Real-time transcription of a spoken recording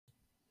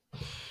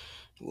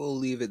We'll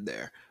leave it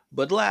there.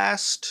 But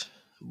last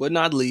but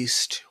not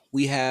least,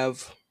 we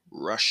have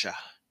Russia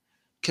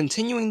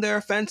continuing their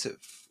offensive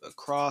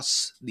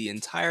across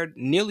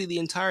nearly the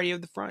entirety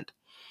of the front.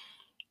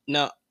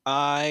 Now,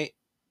 I'll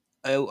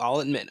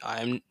admit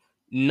I'm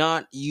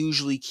not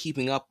usually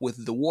keeping up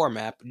with the war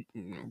map,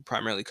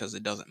 primarily because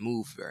it doesn't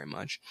move very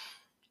much.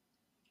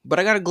 But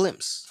I got a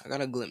glimpse.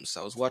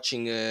 I was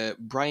watching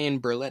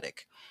Brian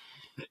Berletic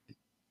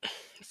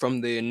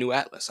from the New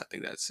Atlas. I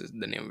think that's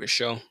the name of his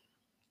show.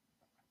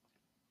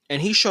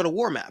 And he showed a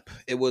war map.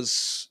 It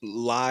was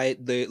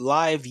the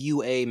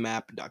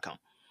liveuamap.com.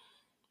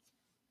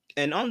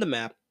 And on the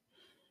map,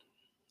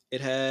 it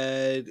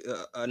had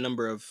a uh,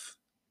 number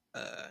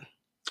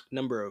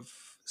of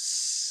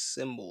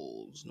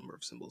symbols.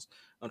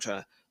 I'm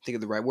trying to think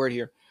of the right word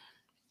here.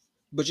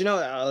 But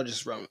I'll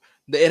just run.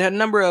 It had a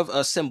number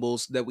of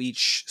symbols that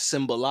each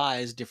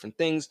symbolized different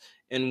things.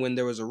 And when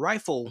there was a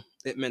rifle,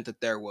 it meant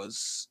that there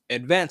was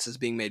advances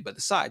being made by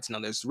the sides. Now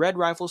there's red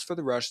rifles for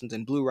the Russians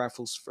and blue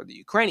rifles for the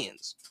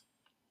Ukrainians.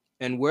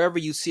 And wherever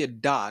you see a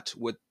dot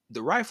with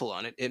the rifle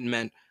on it, it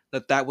meant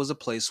that that was a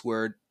place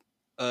where,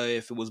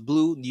 if it was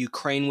blue,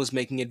 Ukraine was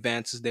making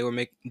advances. They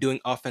were doing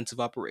offensive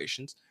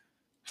operations.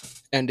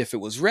 And if it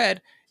was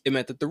red, it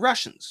meant that the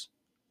Russians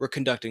were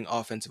conducting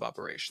offensive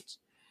operations.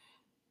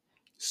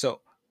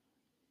 So,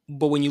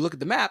 but when you look at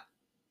the map,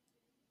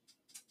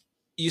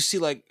 you see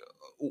like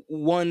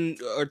one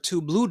or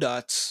two blue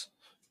dots,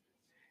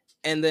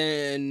 and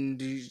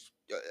then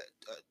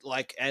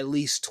like at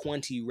least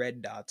 20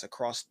 red dots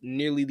across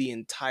nearly the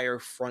entire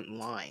front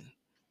line.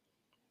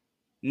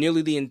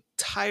 Nearly the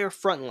entire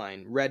front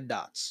line, red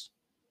dots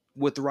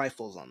with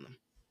rifles on them,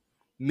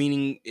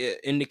 meaning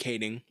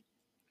indicating,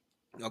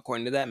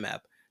 according to that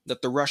map,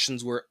 that the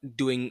Russians were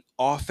doing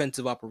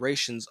offensive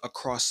operations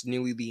across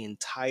nearly the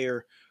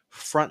entire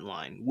front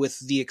line, with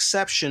the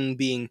exception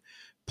being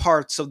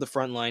parts of the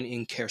front line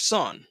in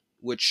Kherson,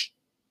 which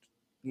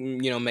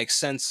makes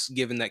sense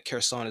given that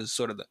Kherson is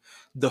sort of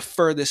the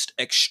furthest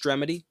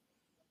extremity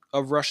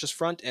of Russia's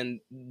front,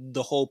 and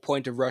the whole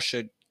point of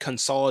Russia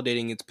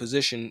consolidating its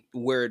position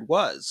where it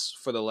was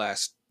for the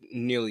last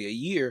nearly a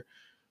year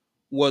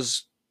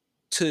was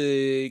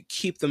to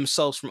keep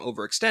themselves from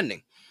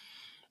overextending.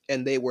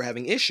 And they were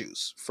having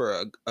issues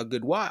for a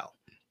good while.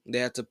 They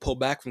had to pull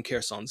back from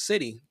Kherson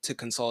City to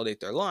consolidate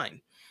their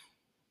line.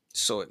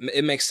 So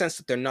it makes sense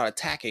that they're not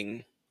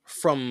attacking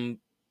from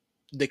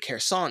the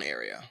Kherson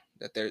area,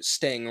 that they're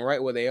staying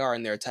right where they are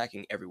and they're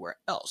attacking everywhere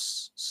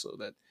else so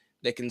that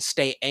they can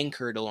stay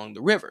anchored along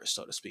the river,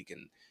 so to speak,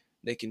 and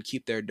they can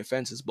keep their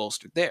defenses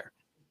bolstered there.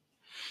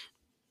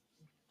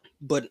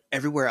 But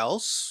everywhere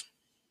else,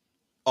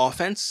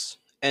 offense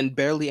and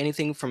barely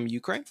anything from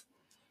Ukraine.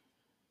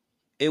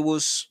 It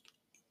was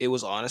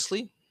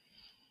honestly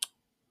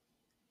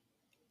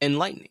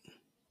enlightening.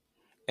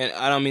 And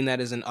I don't mean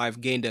that as in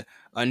I've gained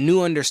a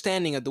new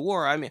understanding of the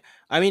war. I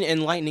mean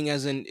enlightening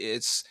as in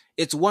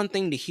it's one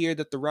thing to hear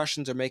that the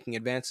Russians are making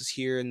advances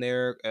here and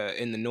there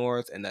in the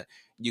north, and that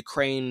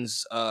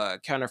Ukraine's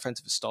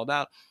counteroffensive is stalled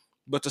out,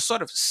 but to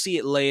sort of see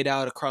it laid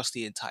out across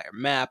the entire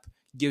map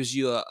gives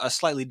you a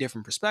slightly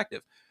different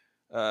perspective.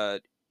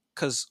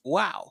 Because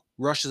wow,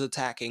 Russia's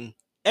attacking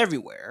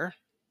everywhere.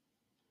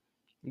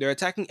 They're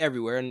attacking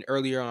everywhere, and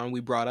earlier on we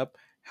brought up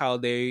how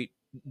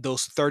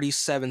those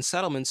 37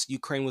 settlements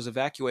Ukraine was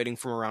evacuating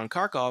from around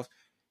Kharkov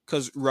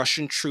because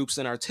Russian troops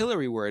and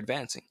artillery were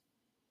advancing.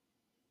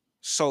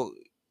 So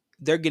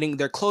they're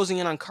closing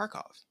in on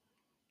Kharkov.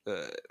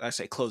 I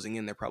say closing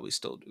in; they're probably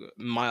still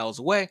miles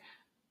away,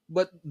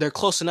 but they're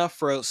close enough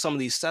for some of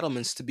these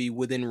settlements to be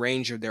within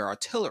range of their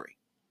artillery.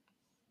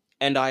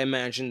 And I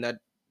imagine that,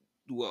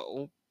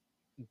 well,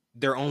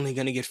 they're only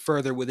going to get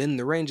further within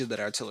the range of that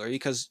artillery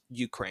because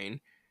Ukraine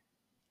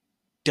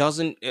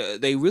doesn't.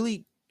 They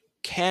really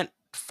can't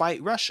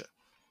fight Russia.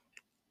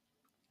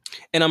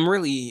 And I'm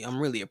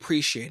really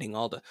appreciating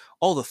all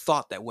the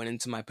thought that went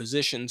into my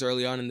positions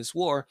early on in this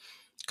war,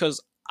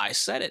 because I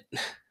said it.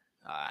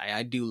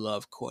 I do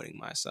love quoting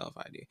myself.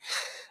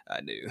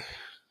 I do.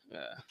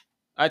 Uh,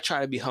 I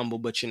try to be humble,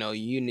 but you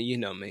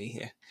know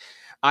me.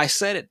 I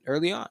said it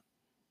early on.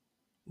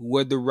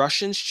 Where the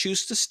Russians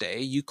choose to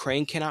stay,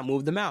 Ukraine cannot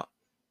move them out.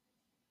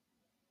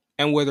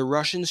 And where the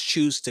Russians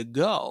choose to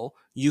go,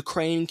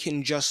 Ukraine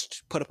can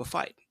just put up a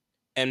fight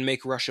and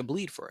make Russia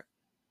bleed for it.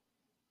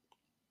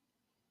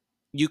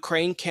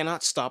 Ukraine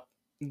cannot stop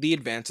the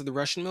advance of the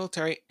Russian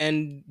military,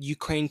 and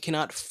Ukraine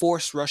cannot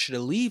force Russia to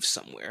leave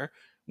somewhere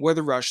where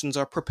the Russians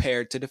are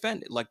prepared to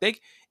defend it.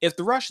 If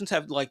the Russians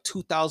have like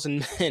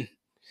 2,000 men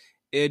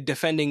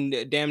defending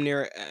damn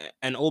near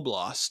an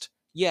oblast,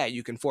 yeah,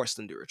 you can force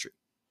them to retreat.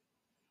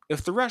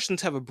 If the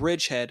Russians have a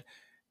bridgehead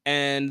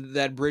and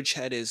that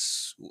bridgehead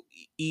is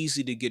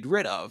easy to get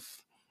rid of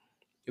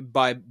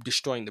by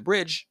destroying the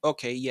bridge,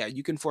 okay, yeah,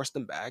 you can force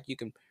them back. You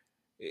can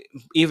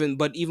even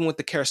with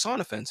the Kherson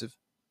offensive,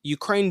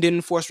 Ukraine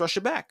didn't force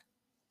Russia back.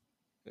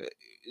 Uh,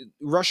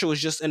 Russia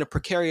was just in a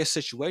precarious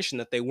situation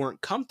that they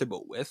weren't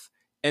comfortable with,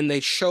 and they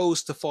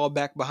chose to fall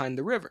back behind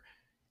the river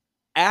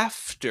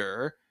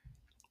after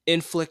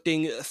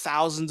inflicting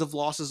thousands of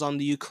losses on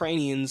the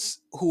Ukrainians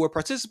who were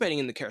participating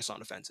in the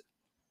Kherson offensive.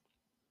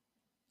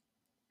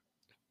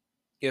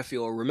 If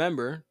you'll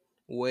remember,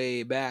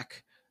 way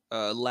back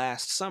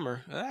last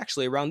summer,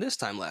 actually around this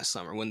time last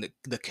summer, when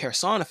the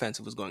Kherson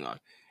offensive was going on,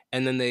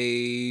 and then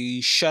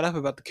they shut up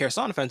about the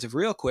Kherson offensive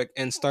real quick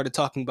and started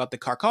talking about the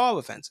Kharkov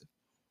offensive,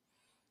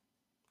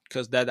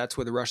 because that's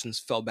where the Russians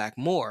fell back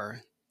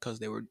more, because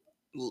they were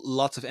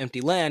lots of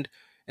empty land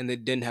and they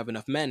didn't have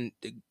enough men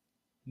to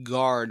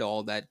guard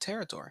all that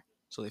territory,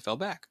 so they fell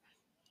back.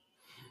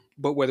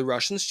 But where the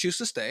Russians choose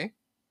to stay,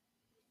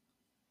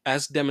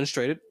 as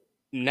demonstrated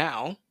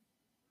now,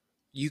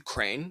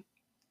 Ukraine,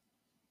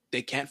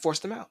 they can't force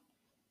them out.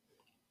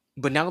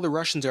 But now the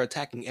Russians are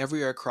attacking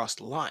everywhere across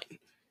the line,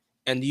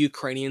 and the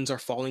Ukrainians are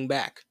falling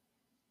back.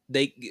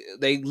 They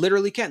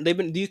literally can't.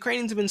 The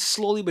Ukrainians have been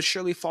slowly but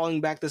surely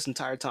falling back this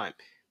entire time.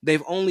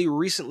 They've only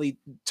recently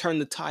turned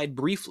the tide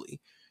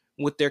briefly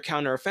with their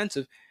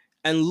counteroffensive,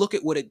 and look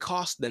at what it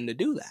cost them to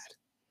do that.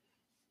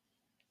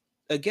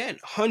 Again,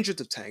 hundreds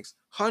of tanks,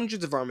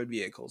 hundreds of armored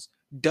vehicles,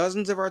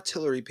 dozens of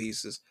artillery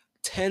pieces,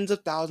 tens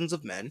of thousands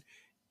of men.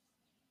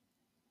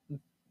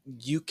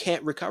 You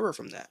can't recover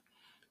from that.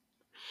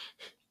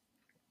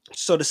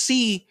 So to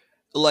see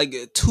like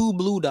two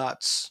blue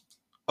dots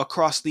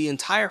across the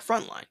entire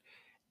front line,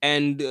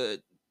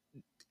 and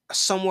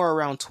somewhere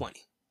around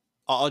 20,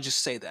 I'll just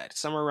say that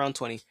somewhere around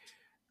 20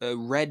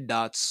 red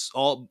dots,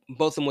 all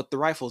both of them with the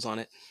rifles on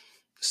it,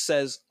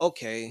 says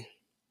okay,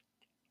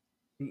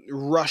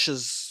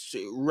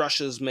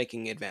 Russia's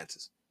making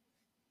advances.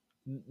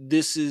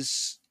 This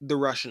is the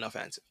Russian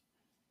offensive.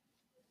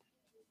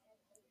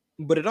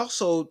 But it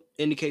also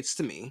indicates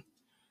to me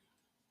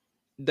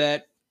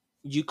that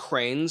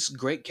Ukraine's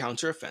great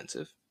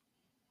counteroffensive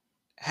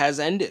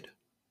has ended.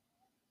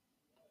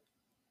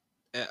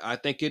 I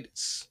think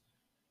it's,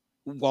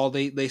 while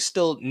they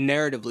still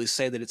narratively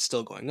say that it's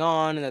still going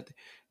on and that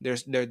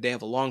they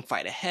have a long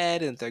fight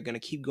ahead and they're going to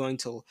keep going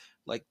till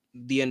like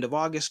the end of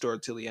August or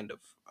till the end of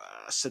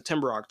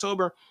September,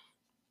 October.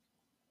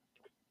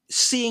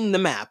 Seeing the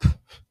map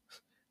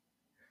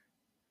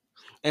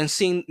and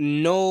seeing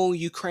no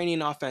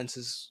Ukrainian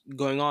offenses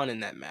going on in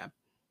that map.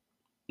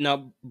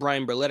 Now,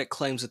 Brian Berletic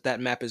claims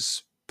that map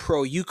is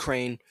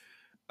pro-Ukraine.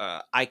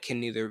 I can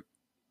neither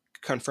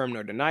confirm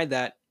nor deny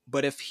that.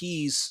 But if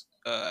he's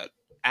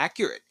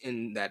accurate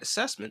in that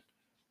assessment,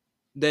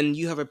 then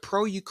you have a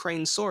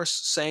pro-Ukraine source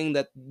saying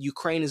that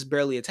Ukraine is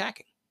barely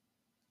attacking.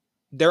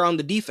 They're on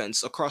the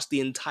defense across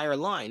the entire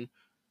line.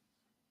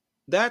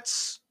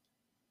 That's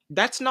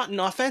not an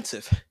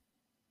offensive.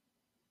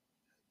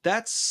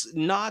 That's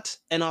not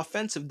an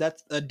offensive.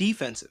 That's a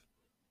defensive.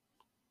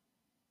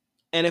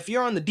 And if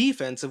you're on the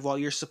defensive while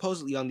you're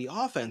supposedly on the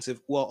offensive,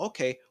 well,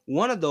 okay,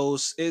 one of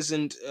those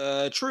isn't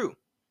true.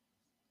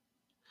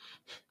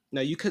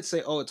 Now, you could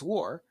say, oh, it's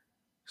war.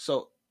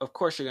 So, of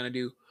course, you're going to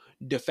do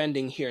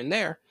defending here and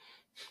there.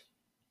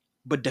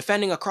 But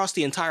defending across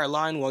the entire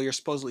line while you're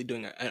supposedly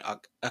doing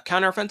a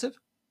counteroffensive?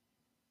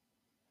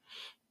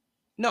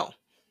 No,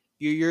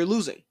 you're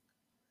losing.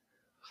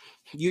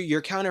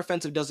 Your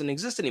counteroffensive doesn't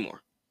exist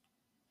anymore.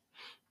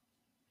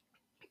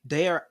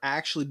 They are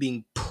actually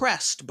being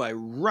pressed by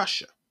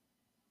Russia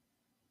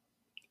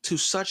to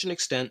such an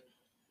extent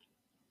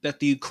that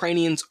the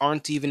Ukrainians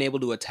aren't even able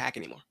to attack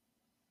anymore.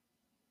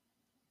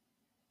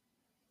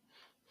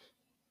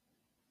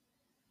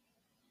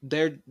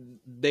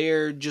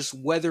 They're just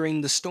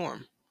weathering the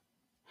storm.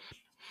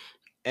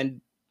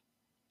 And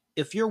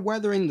if you're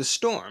weathering the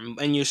storm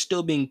and you're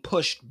still being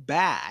pushed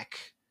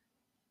back,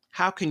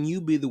 how can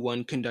you be the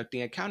one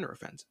conducting a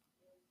counteroffensive?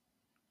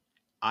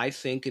 I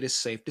think it is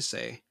safe to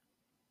say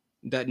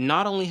that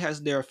not only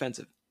has their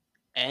offensive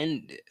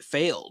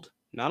failed,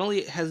 not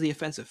only has the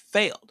offensive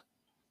failed,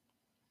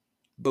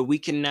 but we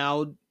can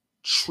now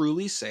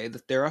truly say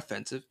that their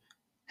offensive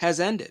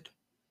has ended.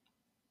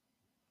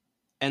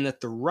 And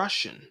that the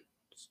Russians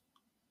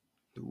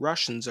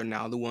are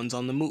now the ones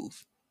on the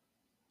move.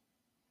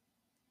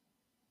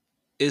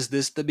 Is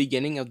this the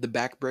beginning of the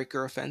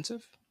backbreaker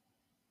offensive?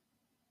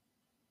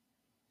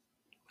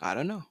 I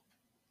don't know.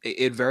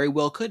 It very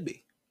well could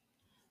be.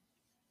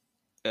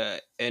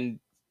 And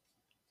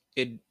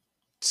it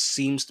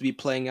seems to be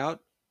playing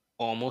out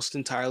almost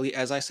entirely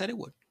as I said it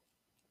would.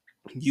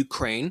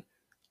 Ukraine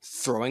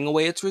throwing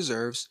away its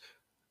reserves,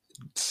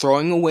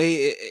 throwing away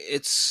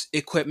its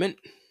equipment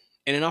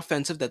in an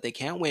offensive that they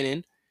can't win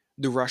in.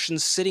 The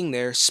Russians sitting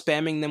there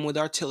spamming them with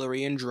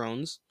artillery and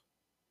drones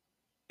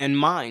and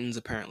mines,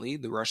 apparently.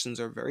 The Russians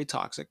are very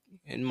toxic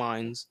in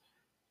mines.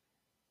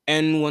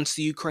 And once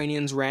the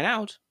Ukrainians ran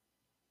out,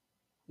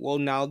 well,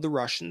 now the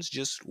Russians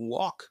just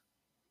walk.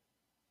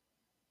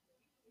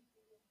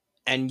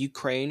 And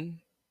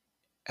Ukraine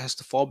has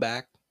to fall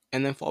back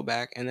and then fall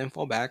back and then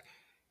fall back.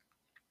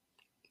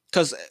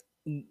 Because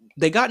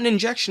they got an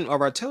injection of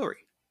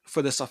artillery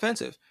for this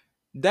offensive.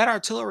 That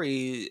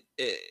artillery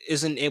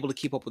isn't able to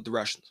keep up with the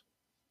Russians.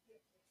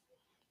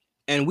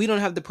 And we don't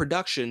have the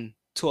production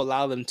to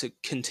allow them to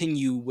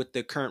continue with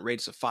the current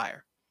rates of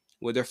fire.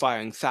 where they're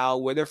firing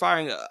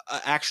a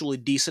actually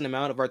decent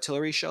amount of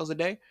artillery shells a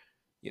day.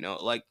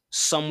 Like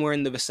somewhere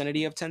in the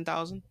vicinity of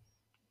 10,000,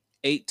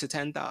 8 to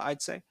 10,000,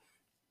 I'd say,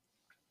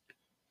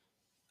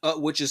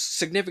 which is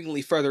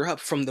significantly further up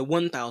from the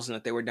 1,000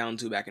 that they were down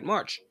to back in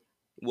March,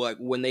 like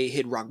when they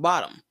hit rock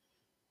bottom.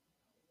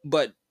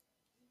 But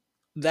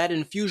that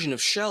infusion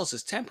of shells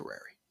is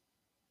temporary,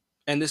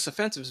 and this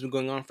offensive has been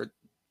going on for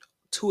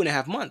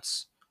 2.5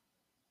 months.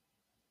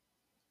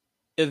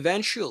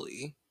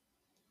 Eventually,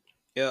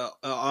 I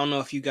don't know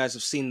if you guys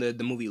have seen the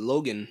movie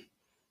Logan,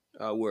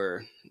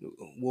 where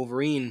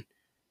Wolverine,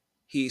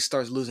 he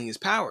starts losing his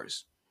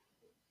powers,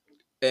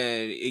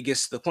 and it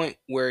gets to the point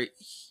where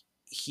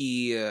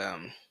he's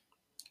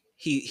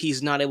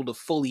not able to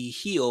fully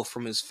heal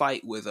from his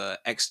fight with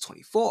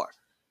X-24.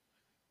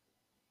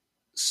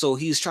 So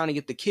he's trying to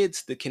get the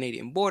kids to the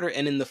Canadian border,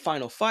 and in the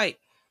final fight,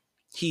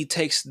 he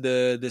takes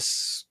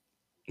this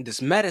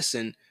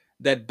medicine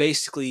that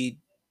basically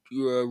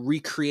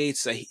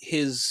recreates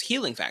his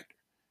healing factor.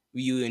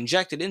 You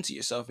inject it into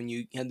yourself, and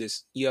you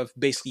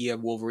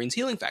have Wolverine's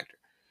healing factor.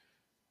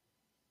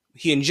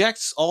 He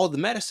injects all the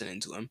medicine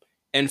into him,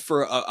 and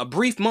for a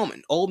brief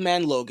moment, old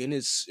man Logan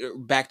is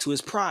back to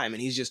his prime,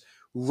 and he's just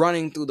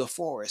running through the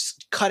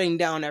forest, cutting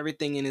down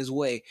everything in his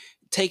way,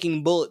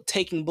 taking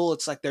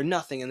bullets like they're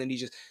nothing, and then he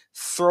just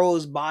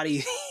throws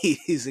bodies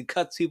and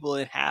cuts people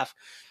in half.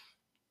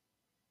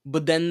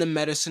 But then the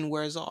medicine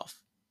wears off,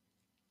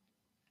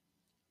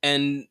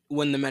 and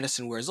when the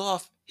medicine wears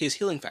off, his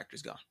healing factor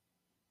is gone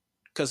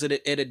because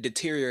it had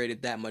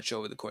deteriorated that much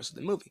over the course of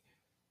the movie.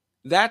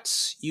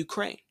 That's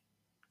Ukraine.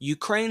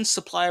 Ukraine's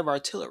supply of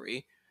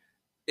artillery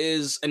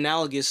is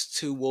analogous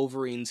to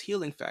Wolverine's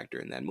healing factor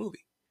in that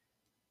movie.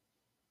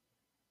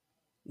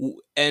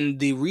 And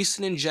the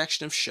recent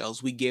injection of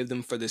shells we gave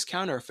them for this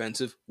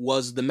counteroffensive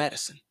was the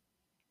medicine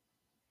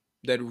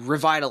that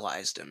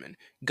revitalized him and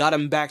got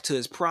him back to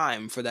his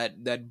prime for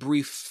that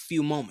brief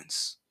few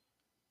moments.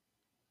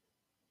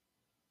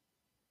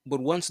 But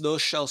once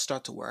those shells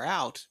start to wear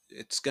out,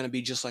 it's going to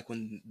be just like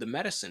when the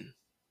medicine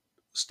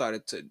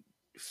started to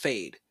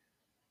fade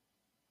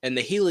and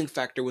the healing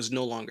factor was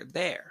no longer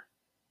there.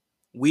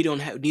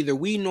 Neither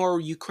we nor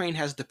Ukraine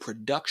has the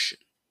production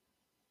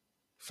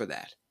for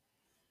that.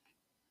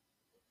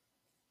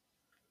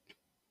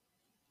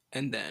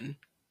 And then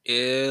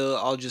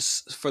I'll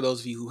just, for those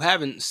of you who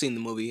haven't seen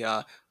the movie,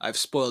 I've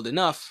spoiled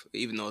enough,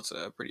 even though it's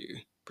a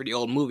pretty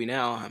old movie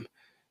now. I'm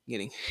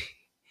getting,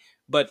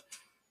 but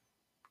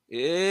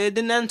it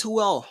didn't end too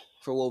well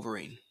for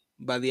Wolverine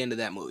by the end of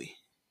that movie,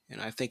 and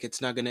I think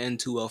it's not going to end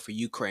too well for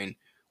Ukraine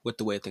with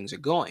the way things are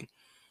going.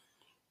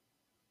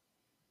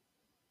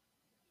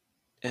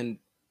 And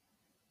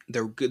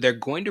they're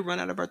going to run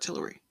out of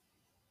artillery.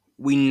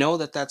 We know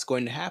that that's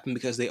going to happen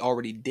because they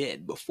already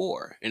did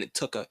before, and it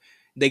took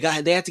they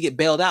had to get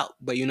bailed out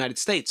by United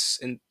States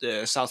and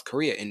South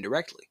Korea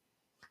indirectly.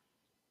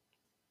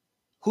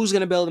 Who's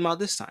going to bail them out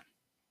this time?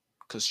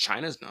 Because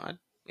China's not,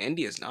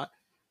 India's not.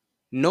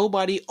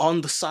 Nobody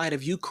on the side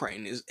of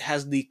Ukraine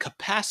has the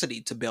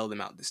capacity to bail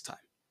them out this time.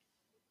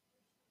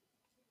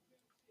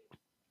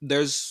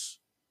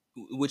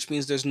 Which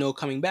means there's no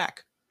coming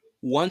back.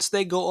 Once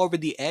they go over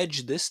the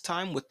edge this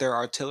time with their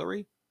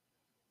artillery,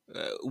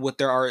 with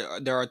their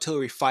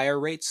artillery fire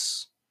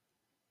rates,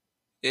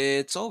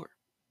 it's over.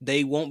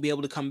 They won't be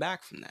able to come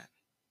back from that.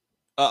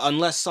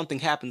 Unless something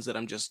happens that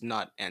I'm just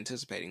not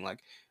anticipating, like,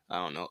 I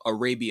don't know,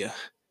 Arabia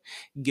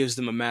gives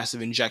them a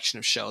massive injection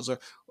of shells,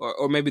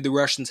 or maybe the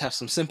Russians have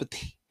some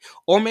sympathy,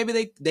 or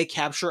maybe they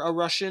capture a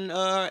Russian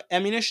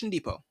ammunition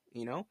depot.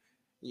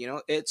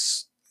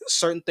 It's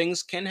certain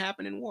things can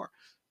happen in war,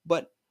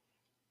 but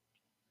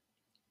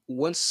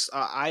once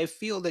I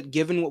feel that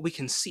given what we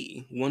can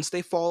see, once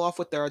they fall off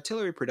with their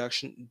artillery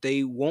production,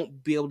 they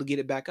won't be able to get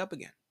it back up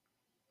again.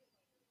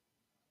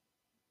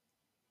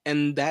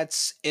 And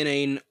that's in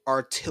an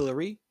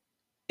artillery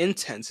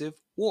intensive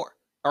war.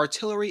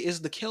 Artillery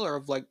is the killer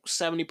of like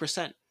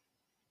 70%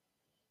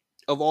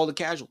 of all the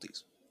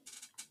casualties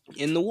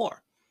in the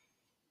war.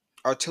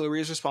 Artillery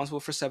is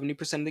responsible for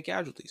 70% of the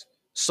casualties.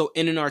 So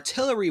in an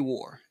artillery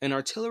war, an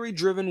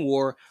artillery-driven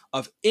war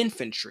of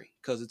infantry,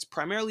 because it's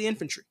primarily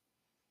infantry,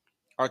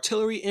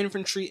 artillery,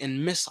 infantry,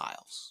 and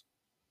missiles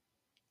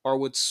are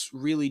what's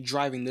really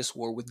driving this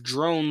war, with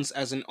drones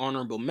as an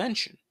honorable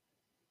mention.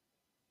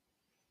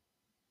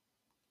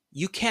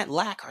 You can't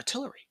lack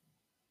artillery.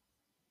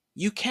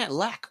 You can't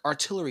lack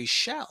artillery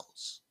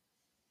shells.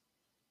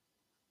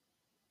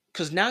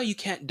 Because now you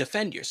can't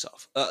defend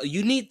yourself.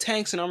 You need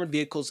tanks and armored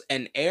vehicles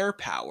and air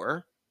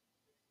power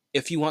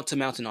if you want to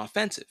mount an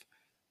offensive.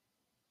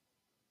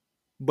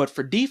 But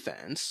for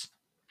defense,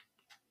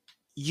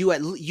 you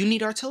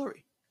need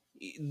artillery.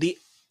 The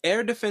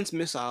air defense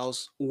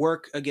missiles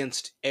work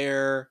against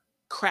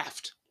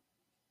aircraft.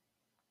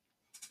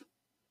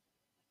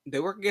 They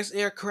work against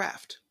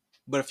aircraft.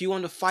 But if you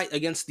want to fight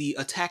against the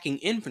attacking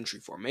infantry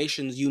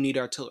formations, you need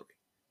artillery.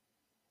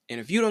 And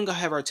if you don't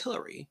have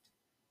artillery,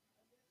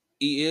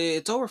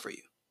 it's over for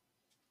you.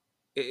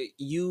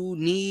 You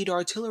need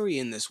artillery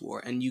in this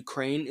war, and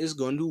Ukraine is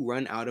going to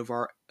run out of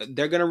our.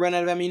 They're going to run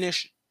out of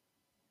ammunition.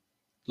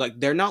 Like,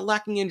 they're not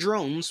lacking in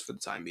drones for the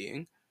time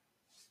being,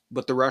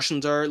 but the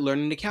Russians are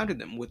learning to counter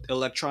them with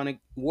electronic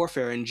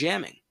warfare and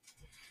jamming.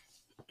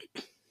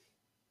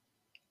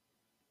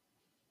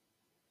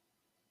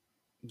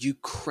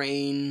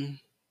 Ukraine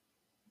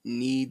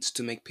needs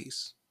to make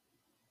peace.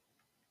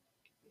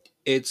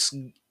 It's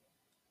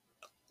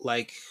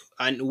like,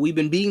 we've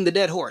been beating the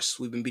dead horse.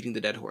 We've been beating the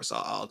dead horse.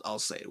 I'll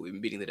say it. We've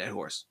been beating the dead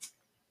horse.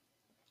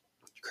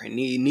 Ukraine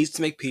needs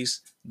to make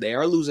peace. They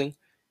are losing,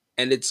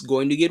 and it's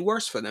going to get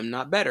worse for them,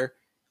 not better,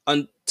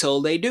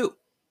 until they do.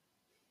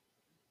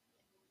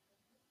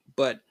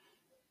 But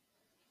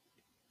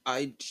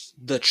I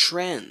the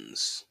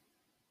trends,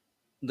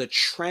 the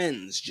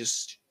trends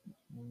just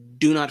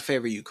do not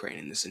favor Ukraine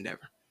in this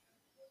endeavor.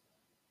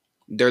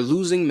 They're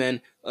losing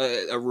men.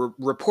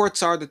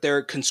 Reports are that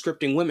they're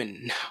conscripting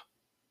women now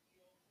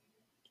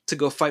to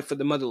go fight for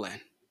the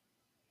motherland.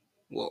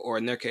 Well, or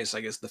in their case,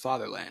 I guess the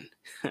fatherland.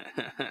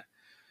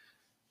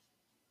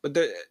 But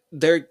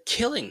they're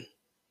killing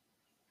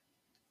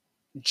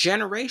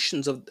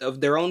generations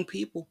of their own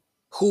people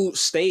who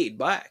stayed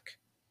back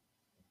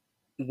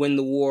when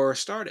the war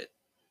started.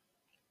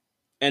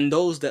 And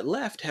those that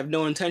left have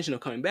no intention of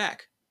coming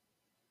back.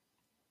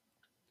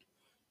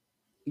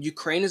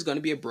 Ukraine is going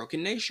to be a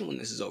broken nation when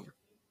this is over.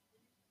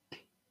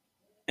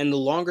 And the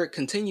longer it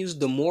continues,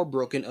 the more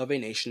broken of a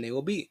nation they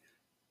will be.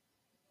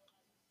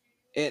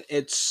 And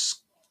it's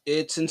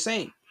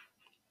insane.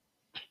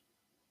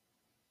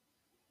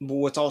 But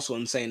what's also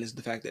insane is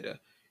the fact that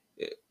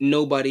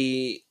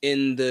nobody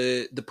in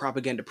the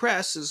propaganda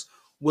press is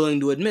willing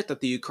to admit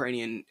that the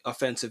Ukrainian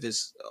offensive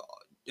is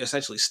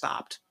essentially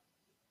stopped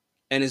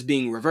and is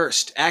being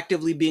reversed,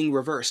 actively being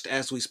reversed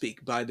as we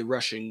speak by the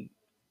Russian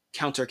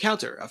counter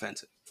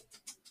offensive,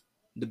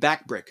 the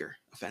backbreaker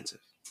offensive.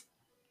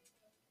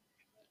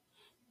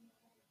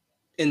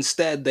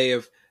 Instead,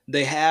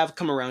 they have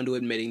come around to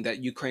admitting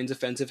that Ukraine's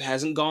offensive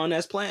hasn't gone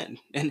as planned,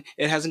 and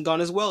it hasn't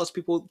gone as well as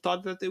people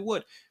thought that they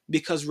would,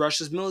 because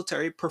Russia's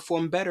military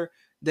performed better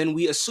than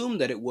we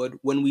assumed that it would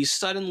when we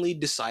suddenly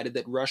decided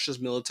that Russia's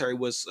military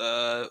was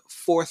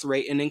fourth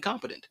rate and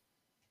incompetent.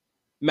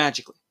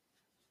 Magically.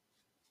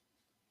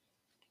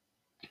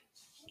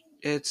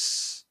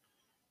 It's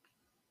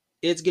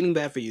getting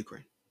bad for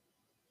Ukraine.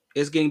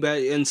 It's getting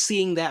bad, and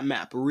seeing that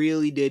map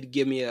really did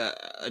give me a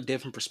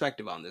different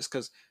perspective on this,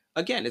 because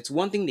again, it's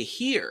one thing to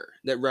hear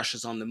that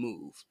Russia's on the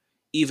move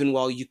even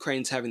while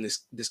Ukraine's having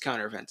this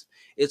counteroffensive.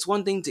 It's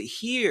one thing to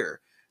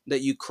hear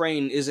that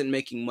Ukraine isn't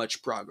making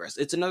much progress.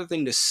 It's another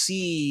thing to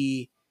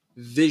see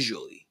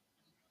visually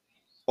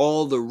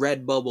all the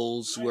red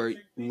bubbles where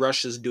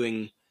Russia's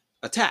doing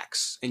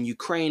attacks and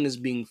Ukraine is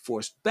being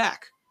forced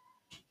back.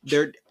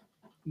 They're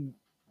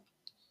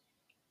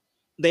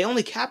they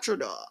only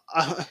captured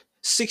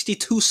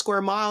 62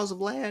 square miles of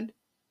land.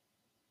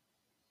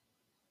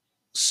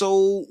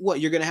 So what?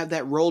 You're gonna have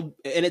that rolled,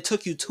 and it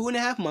took you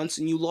 2.5 months,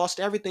 and you lost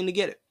everything to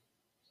get it.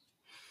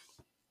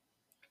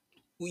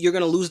 You're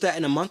gonna lose that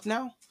in a month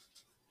now?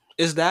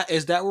 Is that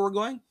where we're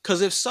going?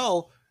 Because if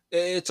so,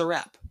 it's a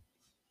wrap.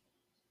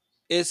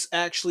 It's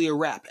actually a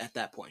wrap at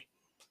that point.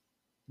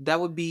 That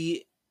would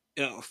be,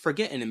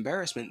 forget an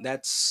embarrassment.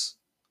 That's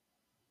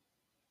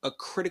a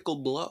critical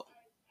blow.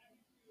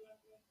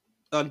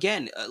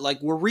 Again,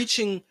 like we're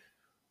reaching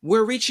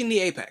the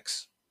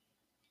apex.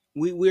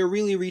 We're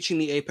really reaching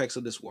the apex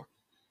of this war.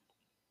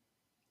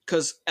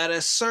 Because at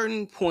a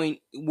certain point,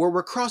 where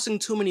we're crossing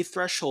too many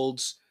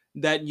thresholds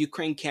that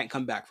Ukraine can't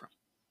come back from.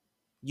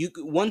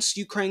 Once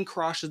Ukraine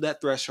crosses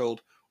that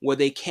threshold where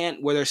they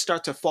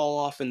start to fall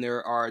off in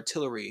their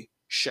artillery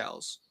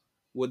shells,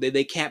 where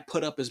they can't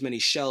put up as many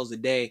shells a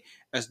day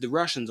as the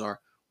Russians are.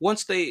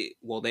 Once they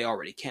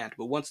already can't,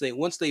 but once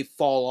they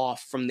fall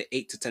off from the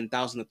 8 to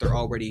 10,000 that they're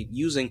already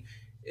using,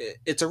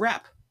 it's a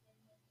wrap.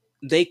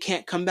 They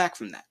can't come back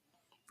from that.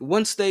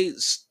 Once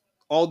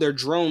all their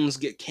drones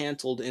get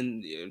canceled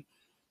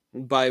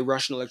by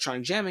Russian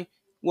electronic jamming,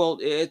 well,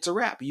 it's a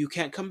wrap. You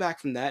can't come back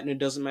from that, and it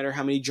doesn't matter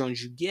how many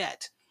drones you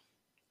get.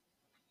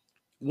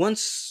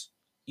 Once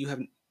you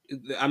have,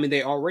 I mean,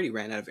 they already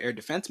ran out of air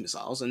defense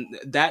missiles, and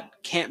that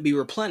can't be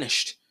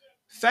replenished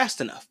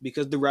fast enough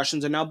because the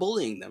Russians are now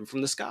bullying them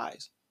from the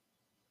skies.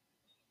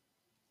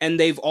 And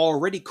they've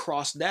already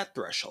crossed that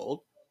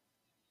threshold.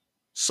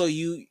 So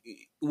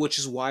which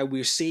is why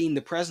we're seeing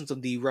the presence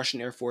of the Russian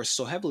Air Force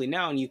so heavily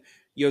now. And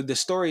you have the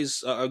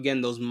stories,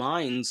 again, those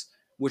mines,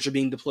 which are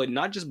being deployed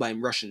not just by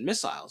Russian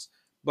missiles,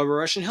 but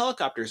Russian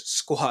helicopter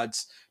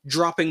squads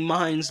dropping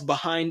mines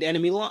behind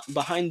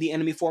behind the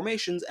enemy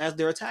formations as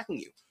they're attacking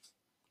you.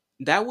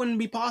 That wouldn't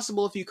be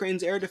possible if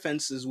Ukraine's air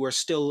defenses were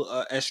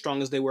still as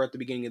strong as they were at the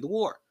beginning of the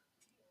war.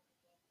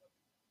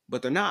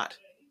 But they're not.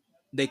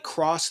 They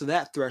crossed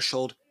that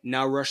threshold.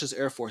 Now Russia's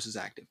Air Force is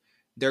active.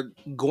 They're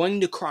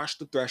going to cross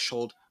the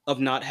threshold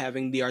of not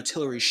having the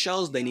artillery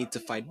shells they need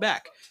to fight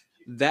back.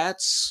 They're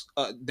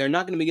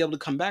not going to be able to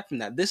come back from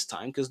that this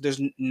time because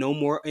there's no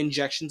more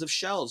injections of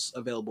shells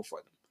available for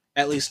them.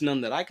 At least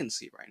none that I can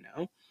see right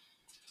now.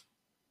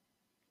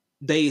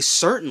 They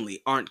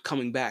certainly aren't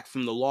coming back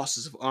from the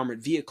losses of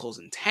armored vehicles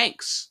and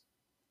tanks.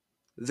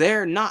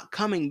 They're not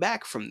coming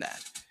back from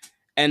that.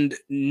 And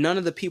none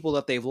of the people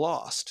that they've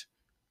lost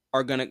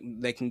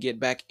they can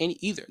get back any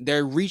either.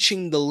 They're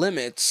reaching the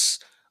limits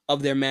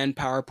of their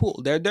manpower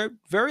pool. They're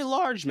very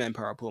large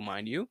manpower pool,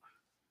 mind you,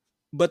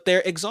 but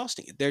they're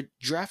exhausting it. They're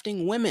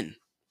drafting women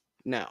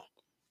now.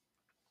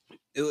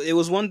 It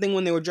was one thing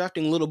when they were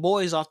drafting little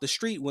boys off the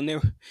street, when they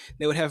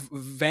would have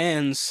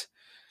vans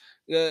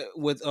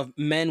with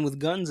men with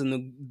guns and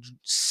the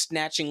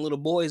snatching little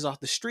boys off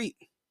the street.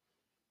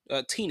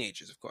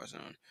 Teenagers, of course.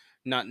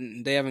 Not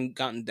they haven't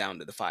gotten down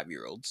to the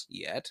 5-year olds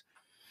yet.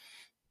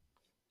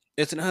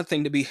 It's another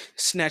thing to be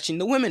snatching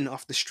the women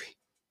off the street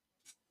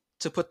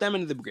to put them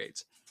into the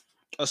brigades,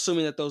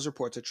 assuming that those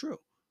reports are true.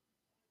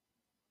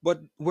 But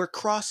we're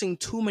crossing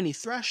too many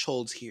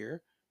thresholds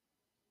here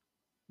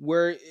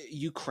where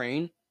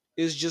Ukraine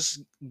is just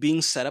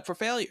being set up for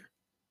failure.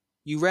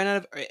 You ran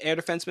out of air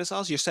defense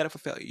missiles, you're set up for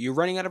failure. You're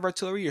running out of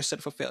artillery, you're set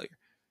up for failure.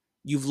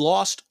 You've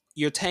lost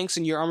your tanks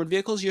and your armored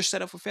vehicles, you're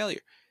set up for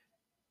failure.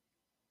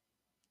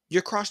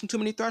 You're crossing too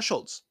many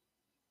thresholds.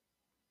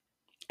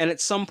 And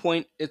at some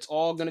point, it's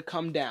all going to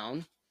come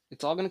down.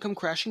 It's all going to come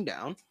crashing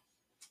down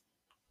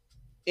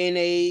in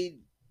a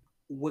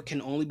what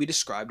can only be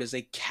described as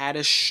a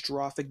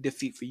catastrophic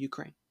defeat for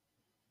Ukraine.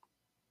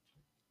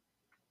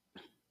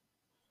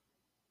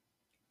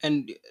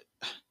 And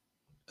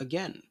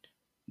again,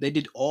 they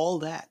did all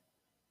that.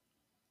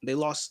 They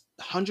lost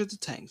hundreds of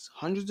tanks,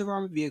 hundreds of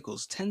armored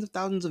vehicles, tens of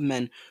thousands of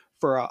men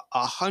for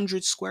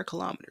 100 square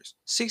kilometers,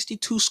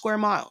 62 square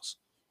miles.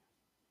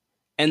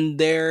 And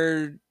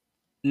they're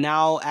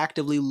now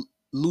actively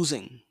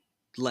losing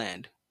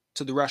land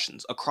to the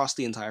Russians across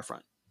the entire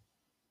front.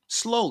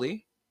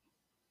 Slowly,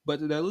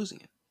 but they're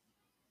losing it.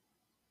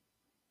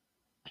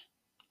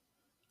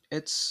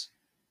 It's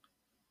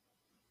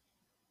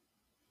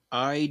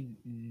I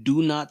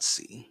do not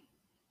see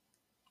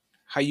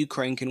how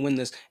Ukraine can win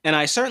this. And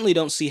I certainly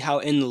don't see how,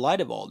 in the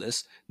light of all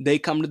this, they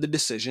come to the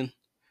decision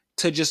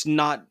to just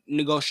not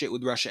negotiate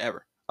with Russia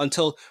ever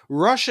until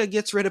Russia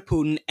gets rid of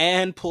Putin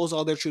and pulls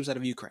all their troops out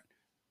of Ukraine.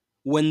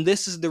 When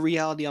this is the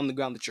reality on the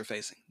ground that you're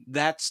facing,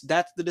 that's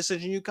the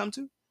decision you come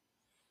to.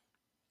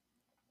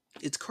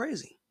 It's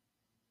crazy.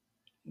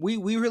 We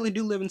really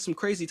do live in some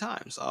crazy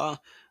times.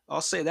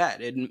 I'll say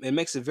that it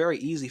makes it very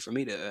easy for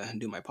me to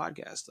do my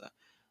podcast.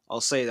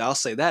 I'll say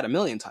that a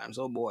million times.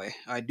 Oh boy,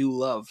 I do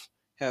love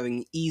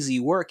having easy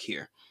work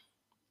here.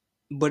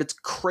 But it's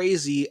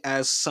crazy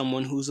as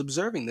someone who's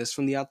observing this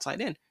from the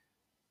outside in.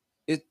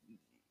 It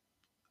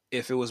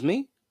if it was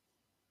me,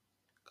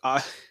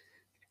 uh,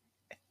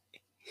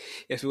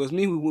 if it was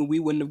me, we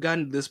wouldn't have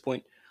gotten to this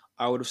point.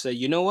 I would have said,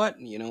 you know what,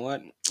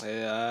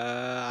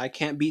 I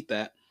can't beat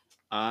that.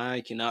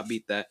 I cannot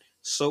beat that.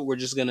 So we're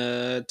just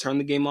gonna turn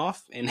the game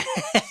off, and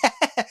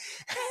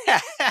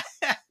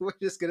we're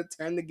just gonna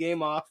turn the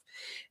game off,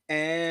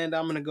 and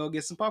I'm gonna go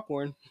get some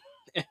popcorn,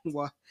 and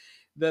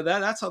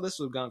that's how this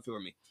would have gone for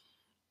me.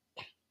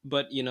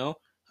 But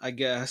I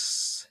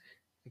guess,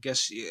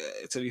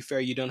 yeah, to be fair,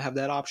 you don't have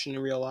that option in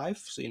real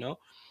life, so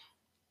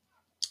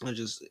I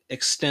just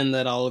extend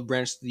that olive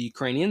branch to the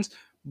Ukrainians.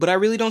 But I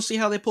really don't see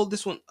how they pulled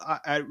this one.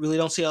 I really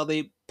don't see how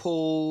they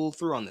pull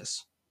through on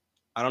this.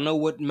 I don't know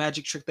what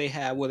magic trick they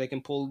have where they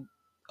can pull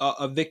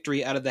a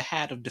victory out of the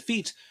hat of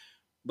defeat,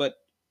 but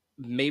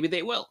maybe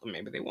they will,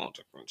 maybe they won't.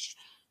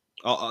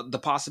 The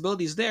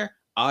possibility is there.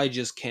 I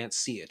just can't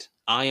see it.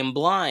 I am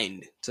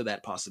blind to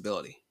that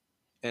possibility,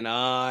 and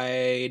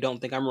I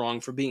don't think I'm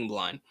wrong for being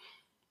blind.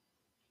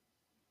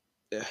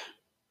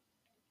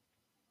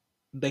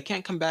 They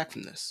can't come back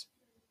from this.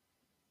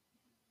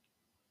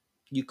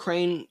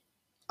 Ukraine,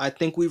 I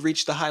think we've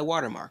reached the high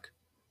watermark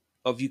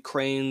of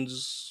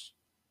Ukraine's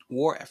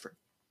war effort.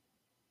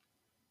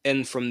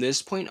 And from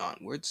this point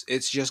onwards,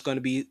 it's just going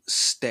to be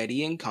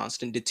steady and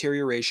constant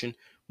deterioration,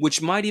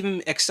 which might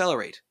even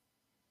accelerate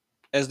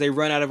as they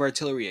run out of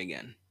artillery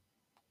again,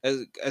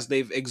 as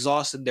they've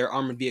exhausted their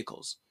armored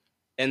vehicles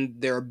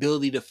and their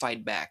ability to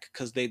fight back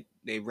because they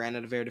ran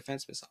out of air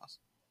defense missiles.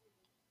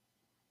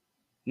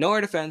 No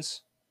air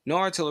defense, no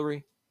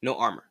artillery, no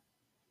armor.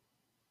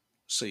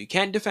 So you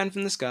can't defend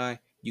from the sky,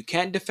 you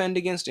can't defend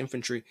against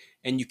infantry,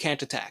 and you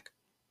can't attack.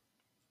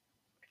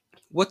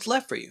 What's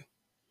left for you?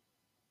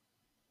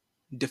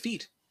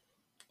 Defeat.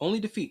 Only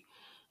defeat.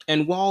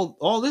 And while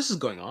all this is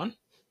going on,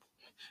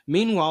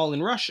 meanwhile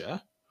in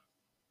Russia,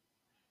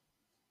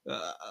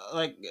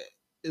 like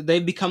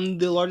they've become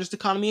the largest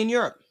economy in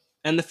Europe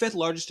and the fifth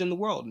largest in the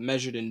world,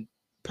 measured in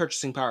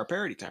purchasing power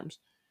parity terms.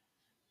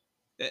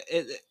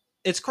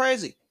 It's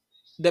crazy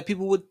that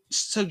people would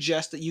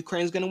suggest that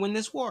Ukraine's going to win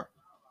this war.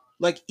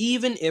 Like,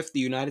 even if the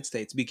United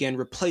States began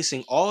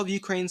replacing all of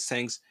Ukraine's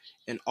tanks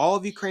and all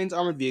of Ukraine's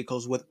armored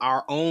vehicles with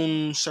our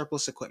own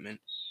surplus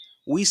equipment,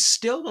 we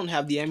still don't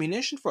have the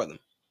ammunition for them.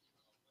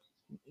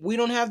 We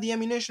don't have the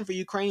ammunition for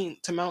Ukraine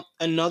to mount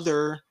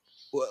another,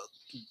 well,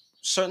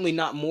 certainly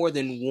not more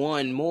than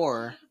one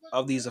more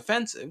of these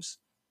offensives.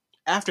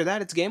 After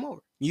that, it's game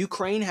over.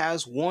 Ukraine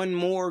has one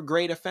more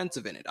great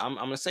offensive in it. I'm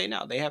gonna say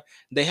now they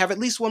have at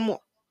least one more.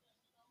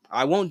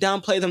 I won't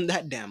downplay them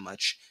that damn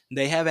much.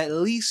 They have at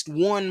least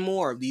one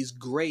more of these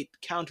great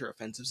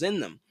counteroffensives in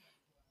them.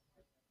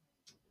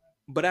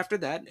 But after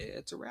that,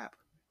 it's a wrap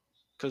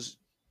because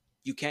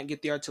you can't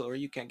get the artillery,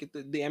 you can't get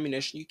the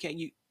ammunition, you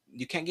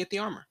can't get the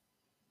armor.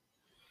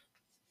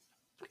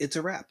 It's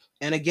a wrap.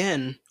 And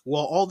again,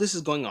 while all this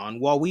is going on,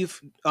 while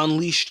we've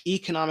unleashed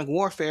economic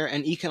warfare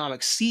and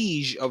economic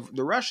siege of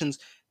the Russians,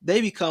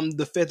 they become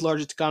the fifth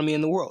largest economy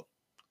in the world,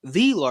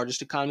 the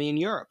largest economy in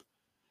Europe.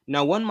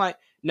 Now, one might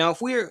now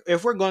if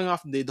we're going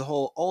off the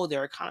whole, oh,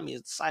 their economy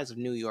is the size of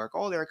New York,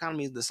 oh, their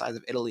economy is the size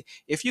of Italy.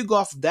 If you go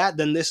off that,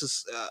 then this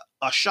is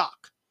a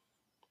shock.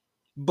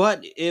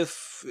 But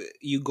if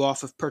you go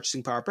off of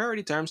purchasing power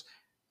parity terms,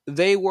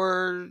 they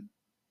were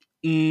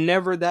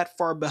never that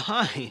far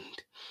behind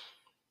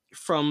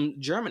from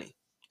Germany.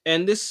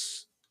 And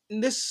this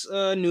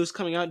news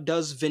coming out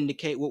does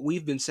vindicate what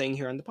we've been saying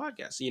here on the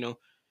podcast.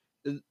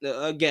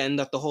 Again,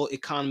 that the whole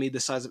economy the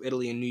size of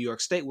Italy and New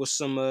York State was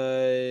some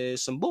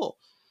bull.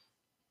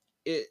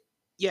 It,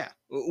 yeah,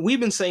 we've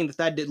been saying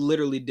that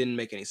literally didn't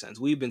make any sense.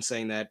 We've been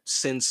saying that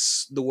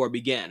since the war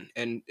began,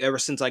 and ever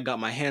since I got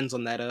my hands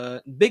on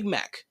that Big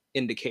Mac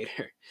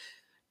indicator,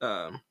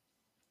 um,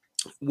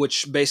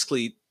 which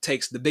basically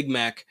takes the Big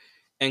Mac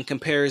and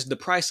compares the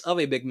price of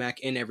a Big Mac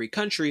in every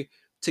country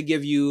to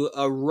give you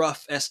a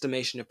rough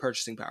estimation of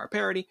purchasing power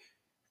parity.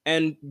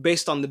 And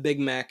based on the Big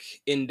Mac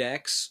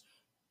index,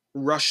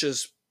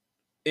 Russia's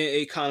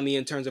economy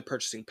in terms of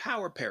purchasing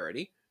power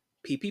parity,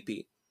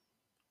 PPP,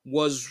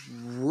 was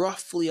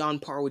roughly on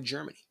par with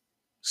Germany.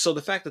 So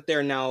the fact that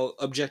they're now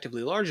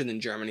objectively larger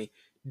than Germany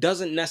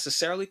doesn't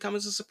necessarily come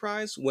as a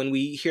surprise when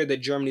we hear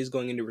that Germany is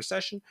going into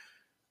recession.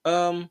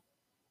 Um,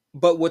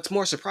 but what's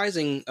more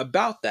surprising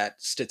about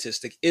that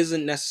statistic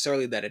isn't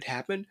necessarily that it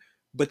happened,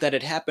 but that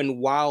it happened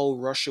while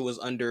Russia was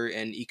under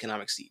an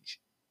economic siege.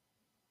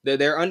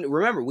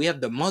 Remember, we have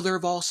the mother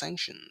of all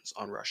sanctions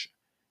on Russia,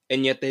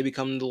 and yet they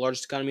become the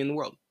largest economy in the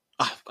world.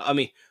 I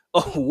mean,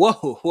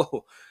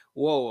 oh,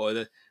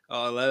 whoa.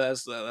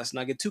 Let's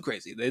not get too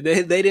crazy. They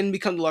didn't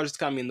become the largest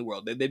economy in the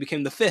world. They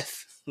became the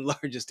fifth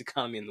largest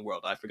economy in the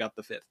world. I forgot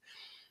the fifth.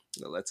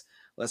 So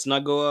let's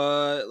not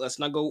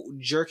go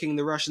jerking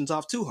the Russians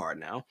off too hard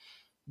now.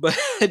 But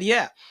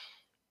yeah,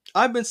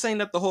 I've been saying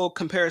that the whole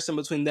comparison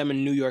between them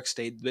and New York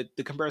State,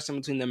 the comparison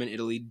between them and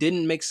Italy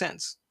didn't make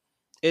sense.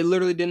 It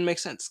literally didn't make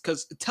sense.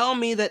 Because tell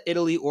me that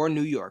Italy or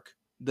New York,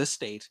 the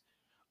state,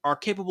 are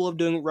capable of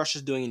doing what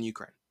Russia's doing in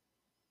Ukraine.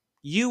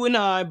 You and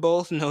I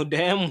both know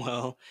damn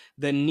well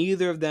that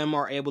neither of them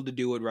are able to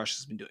do what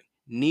Russia's been doing.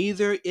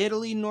 Neither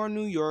Italy nor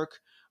New York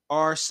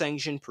are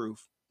sanction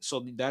proof.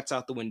 So that's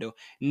out the window.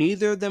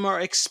 Neither of them are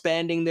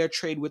expanding their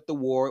trade with the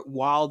war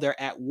while they're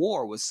at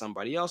war with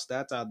somebody else.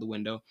 That's out the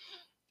window.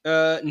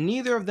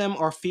 Neither of them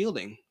are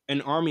fielding an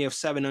army of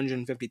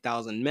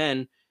 750,000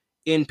 men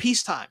in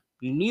peacetime.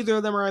 Neither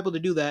of them are able to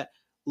do that,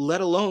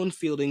 let alone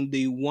fielding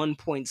the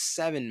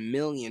 1.7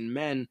 million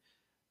men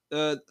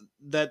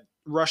that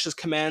Russia's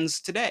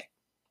commands today.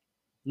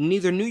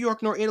 Neither New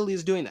York nor Italy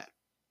is doing that.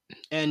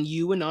 And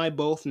you and I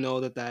both know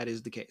that that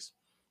is the case.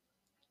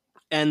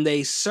 And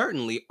they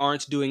certainly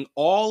aren't doing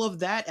all of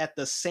that at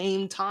the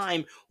same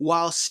time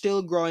while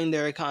still growing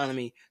their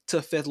economy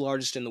to fifth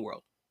largest in the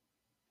world,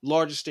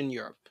 largest in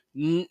Europe.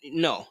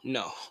 No.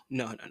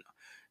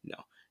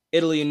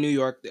 Italy and New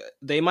York,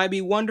 they might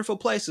be wonderful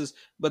places,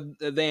 but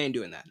they ain't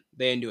doing that.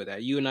 They ain't doing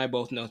that. You and I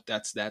both know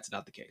that's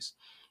not the case.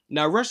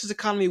 Now, Russia's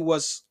economy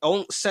was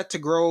set to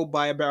grow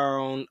by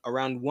around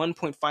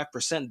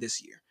 1.5%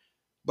 this year.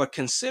 But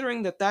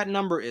considering that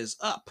number is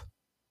up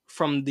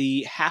from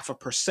the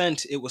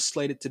 0.5% it was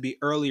slated to be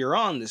earlier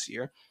on this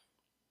year,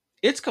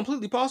 it's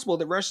completely possible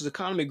that Russia's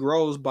economy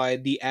grows by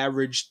the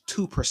average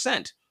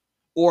 2%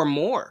 or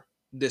more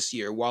this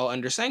year while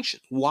under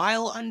sanctions.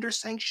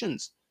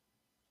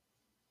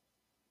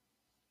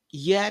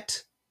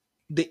 Yet,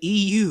 the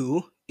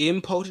EU,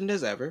 impotent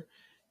as ever,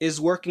 is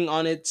working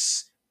on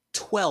its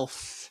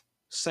 12th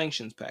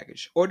sanctions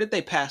package. Or did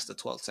they pass the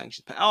 12th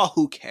sanctions package? Oh,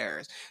 who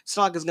cares? It's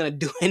not like it's going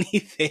to do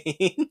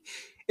anything.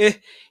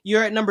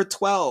 You're at number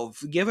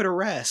 12. Give it a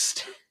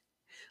rest.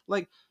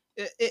 Like,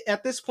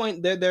 at this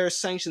point, their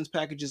sanctions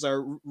packages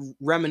are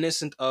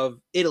reminiscent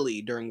of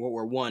Italy during World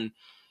War One,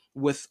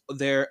 with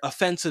their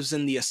offensives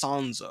in the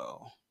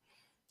Isonzo.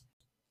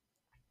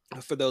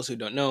 For those who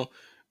don't know,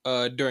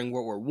 during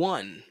World War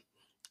One,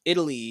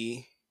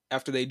 Italy,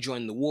 after they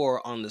joined the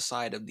war on the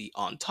side of the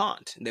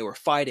Entente, they were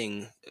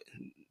fighting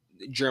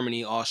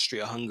Germany,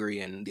 Austria, Hungary,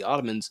 and the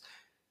Ottomans.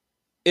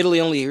 Italy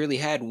only really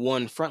had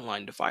one front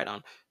line to fight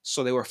on,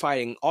 so they were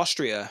fighting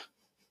Austria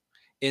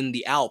in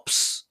the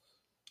Alps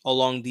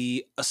along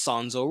the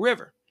Isonzo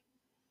River.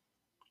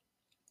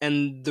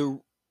 And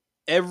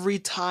every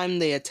time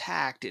they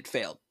attacked, it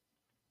failed.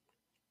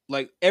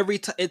 Like every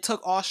time, it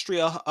took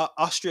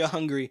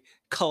Austria-Hungary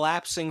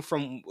collapsing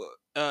from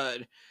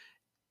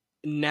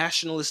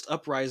nationalist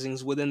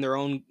uprisings within their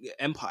own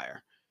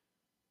empire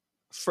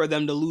for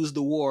them to lose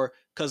the war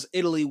because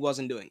Italy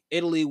wasn't doing it.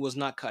 Italy was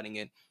not cutting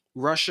it.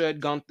 Russia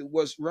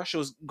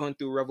was going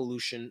through a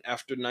revolution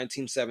after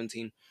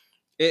 1917.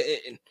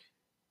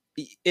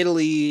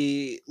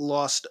 Italy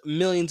lost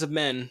millions of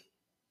men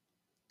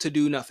to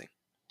do nothing.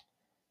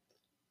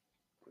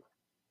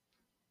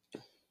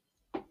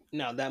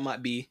 Now that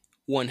might be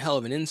one hell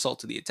of an insult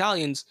to the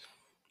Italians,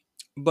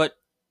 but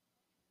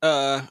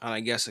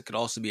I guess it could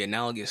also be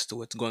analogous to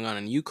what's going on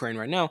in Ukraine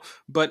right now.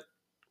 But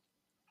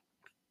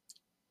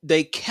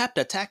they kept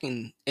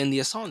attacking in the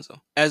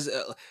Isonzo as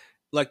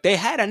like they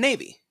had a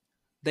navy.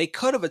 They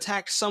could have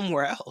attacked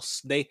somewhere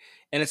else. And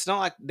it's not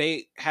like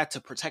they had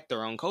to protect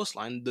their own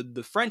coastline.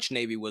 The French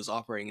navy was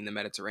operating in the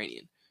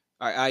Mediterranean,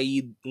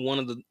 i.e., one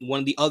of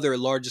the other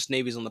largest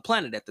navies on the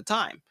planet at the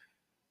time.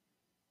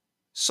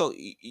 So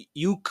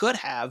you could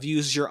have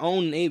used your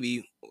own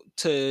navy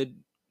to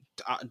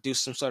do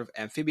some sort of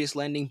amphibious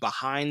landing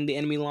behind the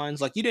enemy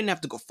lines. Like you didn't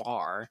have to go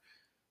far.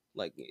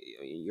 Like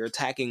you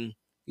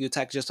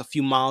attack just a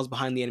few miles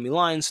behind the enemy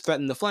lines,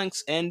 threaten the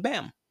flanks, and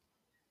bam.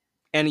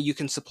 And you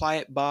can supply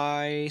it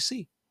by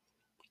sea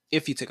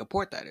if you take a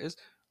port. That is,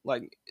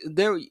 like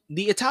the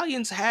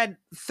Italians had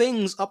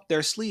things up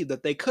their sleeve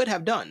that they could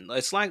have done.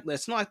 It's not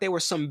like they were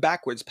some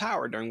backwards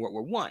power during World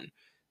War One.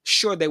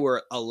 Sure, they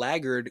were a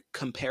laggard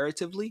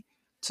comparatively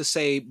to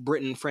say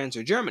Britain, France,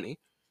 or Germany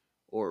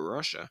or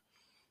Russia,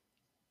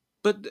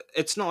 but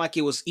it's not like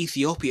it was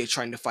Ethiopia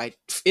trying to fight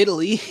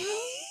Italy.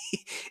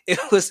 It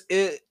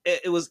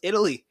was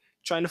Italy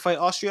trying to fight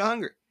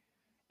Austria-Hungary,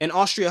 and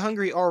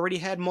Austria-Hungary already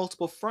had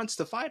multiple fronts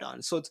to fight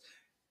on. So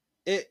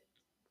it,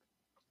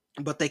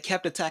 but they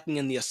kept attacking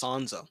in the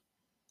Isonzo.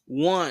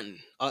 1,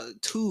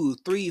 2,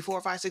 3,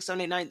 4, 5, 6,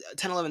 7, 8, 9,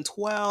 10, 11,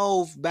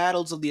 12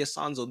 battles of the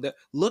Isonzo.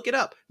 Look it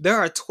up. There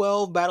are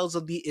 12 battles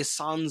of the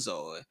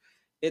Isonzo.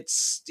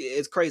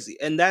 It's crazy,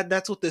 and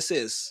that's what this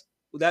is.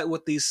 That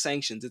what these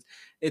sanctions.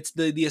 It's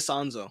the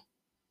Isonzo,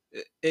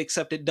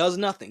 except it does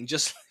nothing,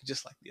 just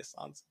like the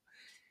Isonzo.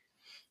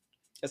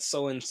 It's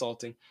so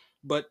insulting,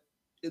 but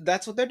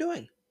that's what they're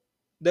doing.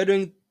 They're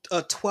doing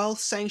a 12th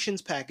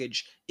sanctions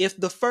package. If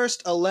the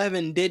first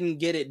 11 didn't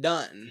get it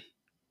done,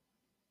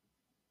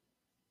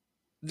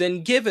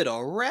 then give it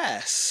a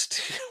rest.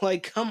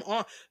 Like, come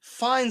on,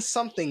 find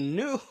something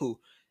new.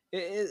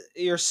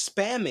 You're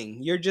spamming.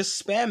 You're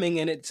just spamming,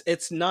 and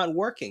it's not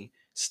working.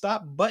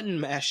 Stop button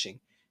mashing.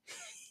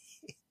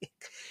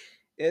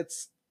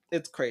 it's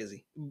it's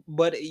crazy.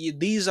 But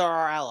these are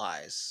our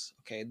allies.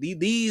 Okay,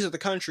 these are the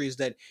countries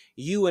that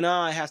you and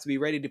I have to be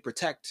ready to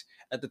protect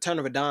at the turn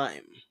of a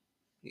dime.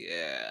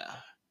 Yeah,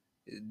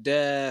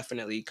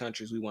 definitely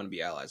countries we want to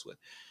be allies with.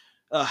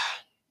 Uh,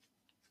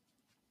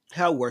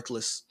 how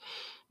worthless.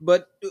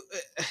 But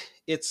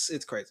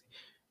it's crazy.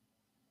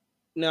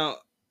 Now,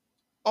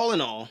 all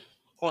in all,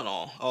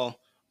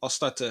 I'll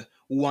start to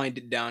wind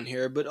it down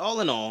here. But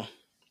all in all,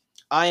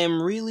 I am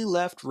really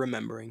left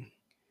remembering,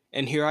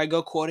 and here I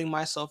go quoting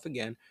myself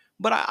again.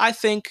 But I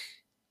think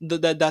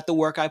that the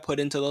work I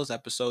put into those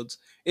episodes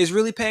is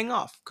really paying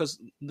off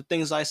because the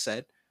things I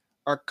said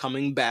are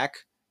coming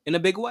back in a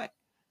big way.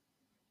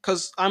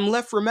 Because I'm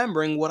left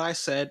remembering what I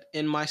said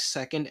in my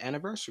second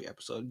anniversary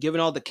episode. Given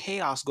all the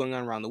chaos going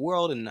on around the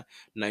world in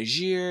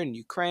Niger and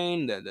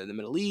Ukraine, the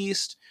Middle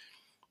East,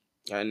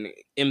 and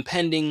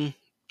impending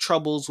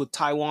troubles with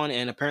Taiwan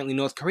and apparently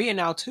North Korea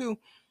now too,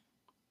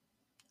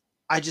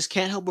 I just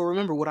can't help but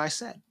remember what I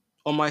said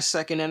on my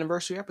second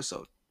anniversary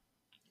episode.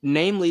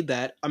 Namely,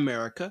 that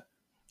America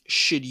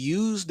should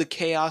use the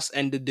chaos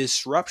and the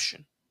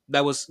disruption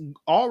that was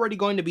already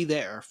going to be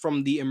there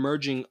from the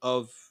emerging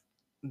of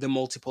the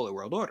multipolar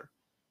world order.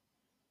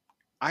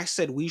 I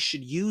said we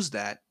should use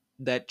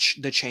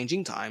the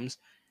changing times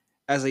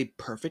as a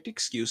perfect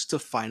excuse to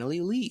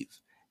finally leave.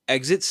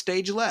 Exit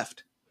stage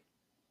left.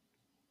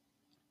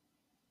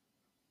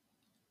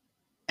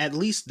 At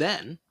least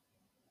then,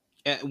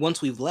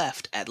 once we've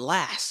left, at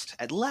last,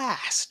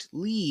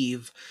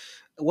 leave.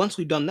 Once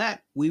we've done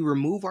that, we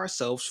remove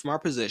ourselves from our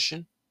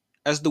position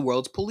as the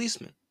world's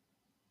policeman.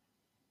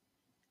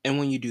 And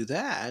when you do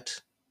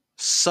that,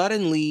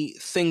 suddenly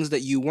things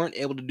that you weren't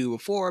able to do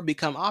before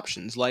become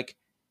options, like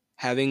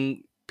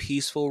having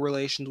peaceful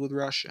relations with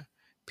Russia,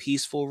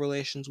 peaceful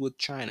relations with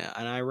China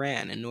and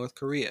Iran and North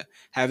Korea,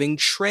 having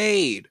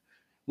trade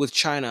with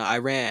China,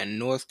 Iran,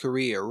 North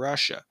Korea,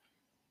 Russia,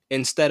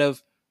 instead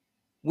of,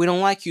 we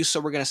don't like you, so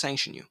we're going to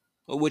sanction you,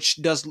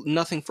 which does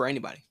nothing for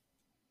anybody,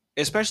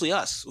 especially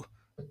us.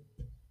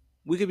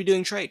 We could be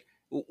doing trade.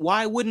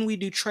 Why wouldn't we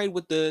do trade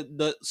with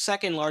the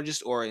second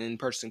largest, or in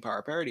purchasing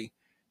power parity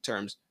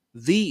terms,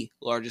 the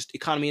largest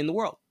economy in the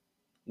world?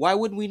 Why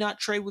would we not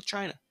trade with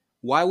China?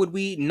 Why would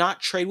we not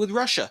trade with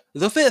Russia,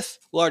 the fifth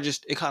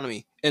largest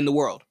economy in the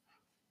world?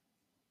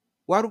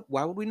 Why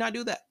would we not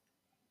do that?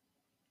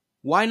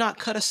 Why not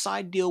cut a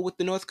side deal with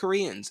the North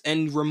Koreans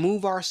and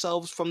remove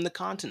ourselves from the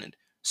continent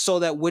so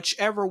that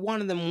whichever one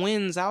of them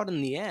wins out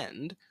in the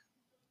end,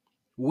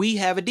 we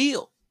have a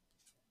deal?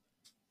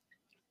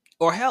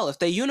 Or hell, if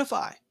they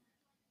unify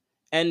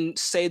and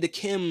say the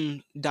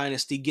Kim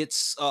dynasty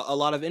gets a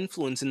lot of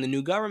influence in the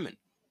new government,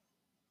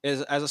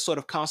 as a sort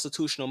of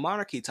constitutional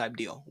monarchy type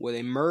deal where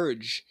they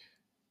merge.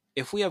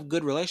 If we have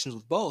good relations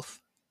with both,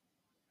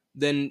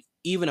 then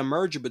even a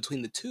merger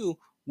between the two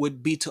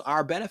would be to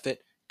our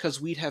benefit because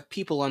we'd have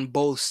people on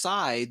both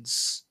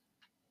sides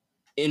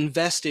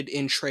invested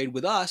in trade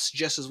with us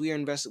just as we are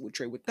invested with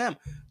trade with them.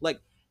 Like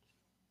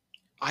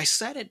I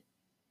said it.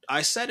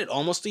 I said it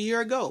almost a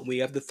year ago. We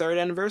have the third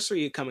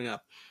anniversary coming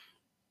up.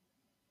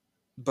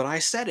 But I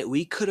said it.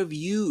 We could have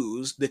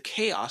used the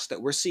chaos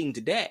that we're seeing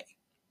today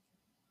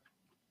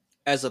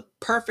as a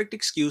perfect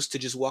excuse to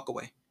just walk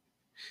away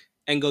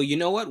and go, you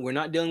know what? We're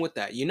not dealing with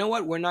that. You know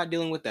what? We're not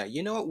dealing with that.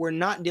 You know what? We're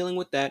not dealing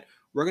with that.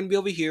 We're going to be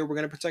over here. We're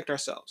going to protect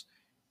ourselves.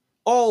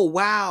 Oh,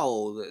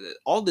 wow.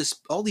 All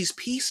these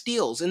peace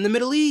deals in the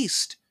Middle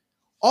East.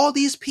 All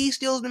these peace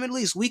deals in the Middle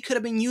East. We could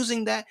have been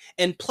using that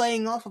and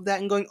playing off of that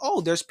and going,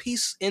 oh, there's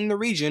peace in the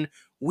region.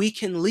 We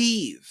can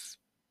leave.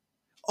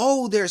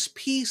 Oh, there's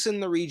peace in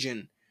the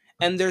region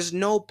and there's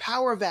no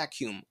power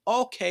vacuum.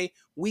 Okay,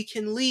 we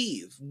can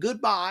leave.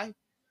 Goodbye.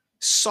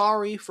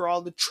 Sorry for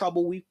all the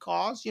trouble we've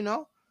caused, you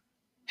know.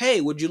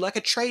 Hey, would you like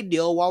a trade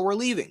deal while we're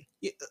leaving?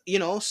 You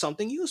know,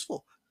 something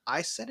useful.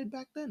 I said it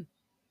back then.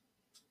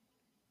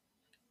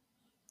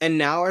 And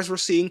now, as we're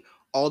seeing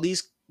all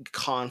these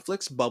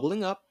conflicts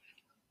bubbling up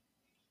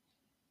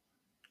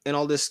and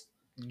all this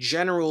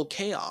general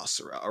chaos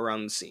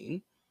around the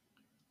scene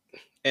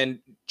and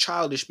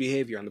childish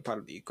behavior on the part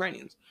of the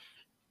Ukrainians,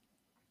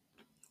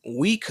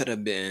 we could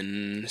have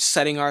been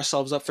setting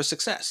ourselves up for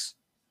success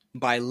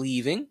by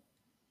leaving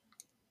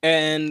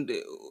and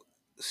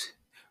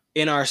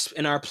in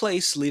our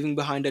place leaving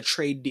behind a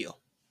trade deal.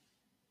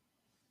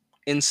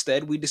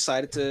 Instead, we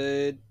decided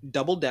to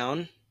double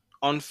down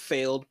on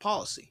failed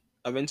policy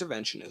of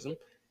interventionism,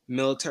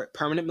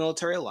 permanent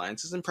military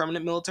alliances, and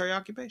permanent military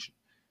occupation.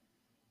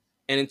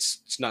 And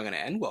it's not going to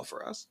end well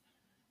for us.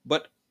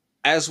 But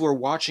as we're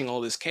watching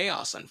all this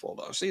chaos unfold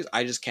overseas,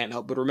 I just can't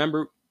help but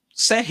remember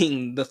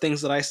saying the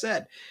things that I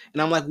said.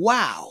 And I'm like,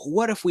 wow,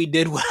 what if we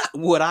did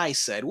what I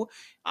said?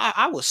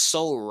 I was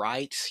so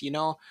right, you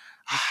know?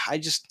 I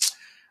just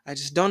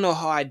don't know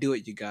how I do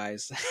it, you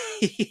guys.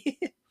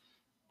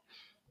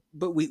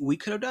 But we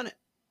could have done it.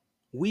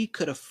 We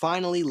could have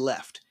finally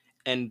left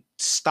and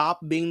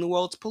stopped being the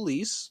world's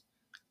police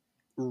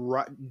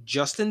right,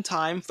 just in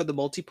time for the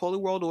multipolar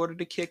world order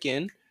to kick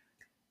in.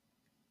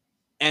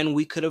 And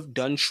we could have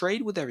done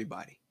trade with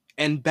everybody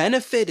and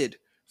benefited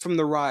from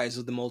the rise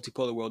of the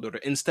multipolar world order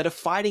instead of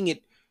fighting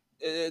it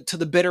to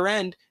the bitter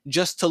end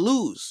just to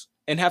lose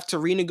and have to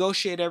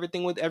renegotiate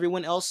everything with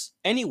everyone else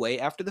anyway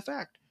after the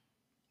fact.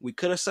 We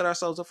could have set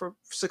ourselves up for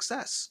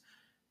success.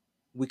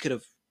 We could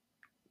have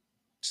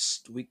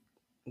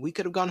we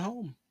could have gone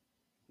home.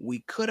 We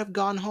could have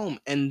gone home.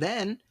 And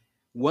then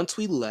once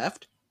we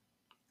left,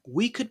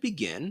 we could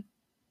begin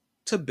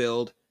to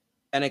build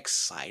an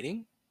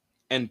exciting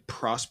and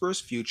prosperous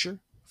future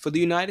for the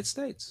United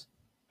States.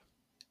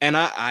 And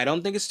I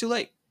don't think it's too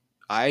late.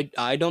 I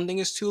don't think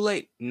it's too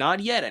late. Not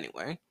yet,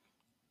 anyway.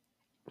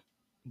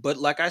 But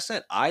like I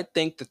said, I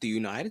think that the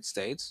United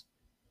States,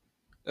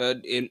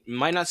 it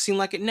might not seem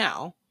like it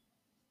now,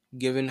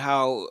 given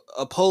how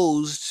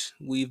opposed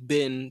we've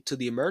been to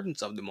the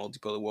emergence of the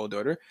multipolar world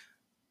order.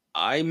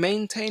 I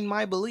maintain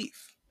my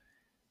belief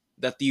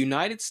that the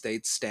United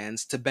States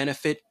stands to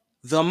benefit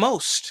the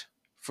most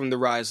from the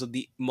rise of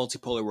the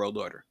multipolar world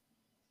order.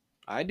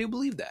 I do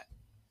believe that.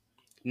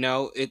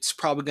 Now, it's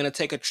probably going to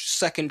take a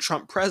second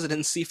Trump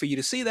presidency for you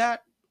to see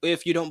that,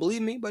 if you don't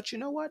believe me, but you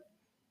know what?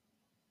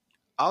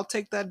 I'll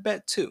take that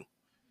bet too.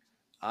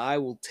 I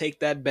will take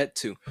that bet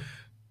too.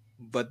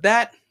 But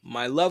that,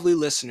 my lovely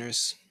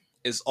listeners,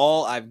 is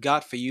all I've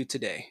got for you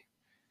today.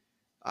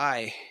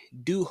 I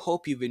do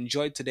hope you've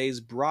enjoyed today's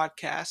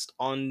broadcast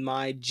on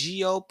my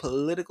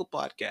geopolitical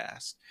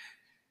podcast.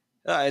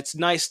 It's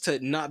nice to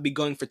not be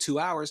going for 2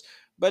 hours,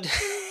 but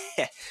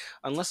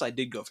unless I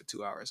did go for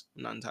 2 hours,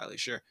 I'm not entirely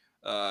sure.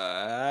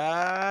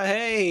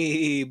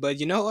 Hey, but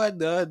you know what?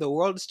 The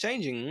world is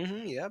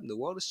changing. Yeah, the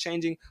world is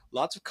changing.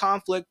 Lots of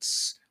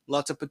conflicts,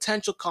 lots of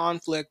potential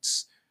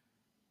conflicts.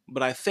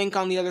 But I think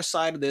on the other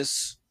side of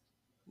this,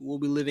 we'll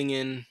be living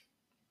in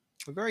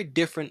a very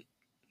different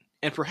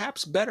and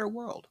perhaps better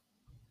world.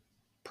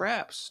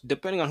 Perhaps,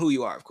 depending on who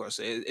you are, of course.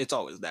 It's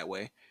always that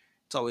way.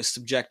 It's always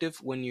subjective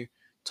when you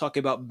talk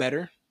about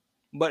better.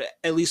 But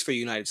at least for the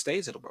United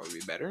States, it'll probably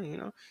be better, you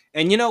know?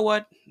 And you know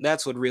what?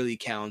 That's what really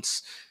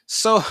counts.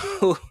 So,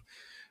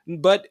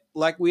 but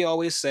like we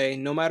always say,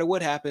 no matter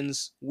what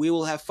happens, we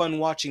will have fun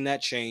watching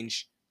that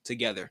change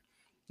together.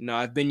 Now,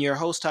 I've been your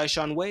host,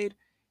 Tyshawn Wade,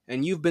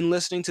 and you've been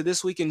listening to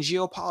This Week in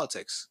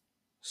Geopolitics.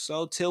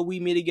 So, till we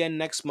meet again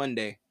next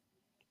Monday,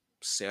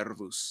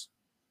 servus.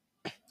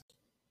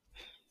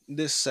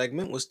 This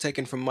segment was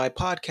taken from my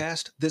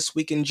podcast, This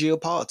Week in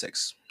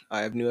Geopolitics.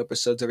 I have new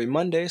episodes every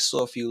Monday,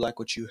 so if you like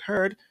what you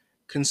heard,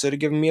 consider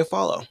giving me a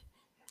follow.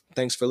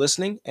 Thanks for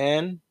listening,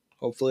 and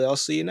hopefully I'll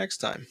see you next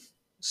time.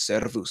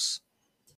 Servus.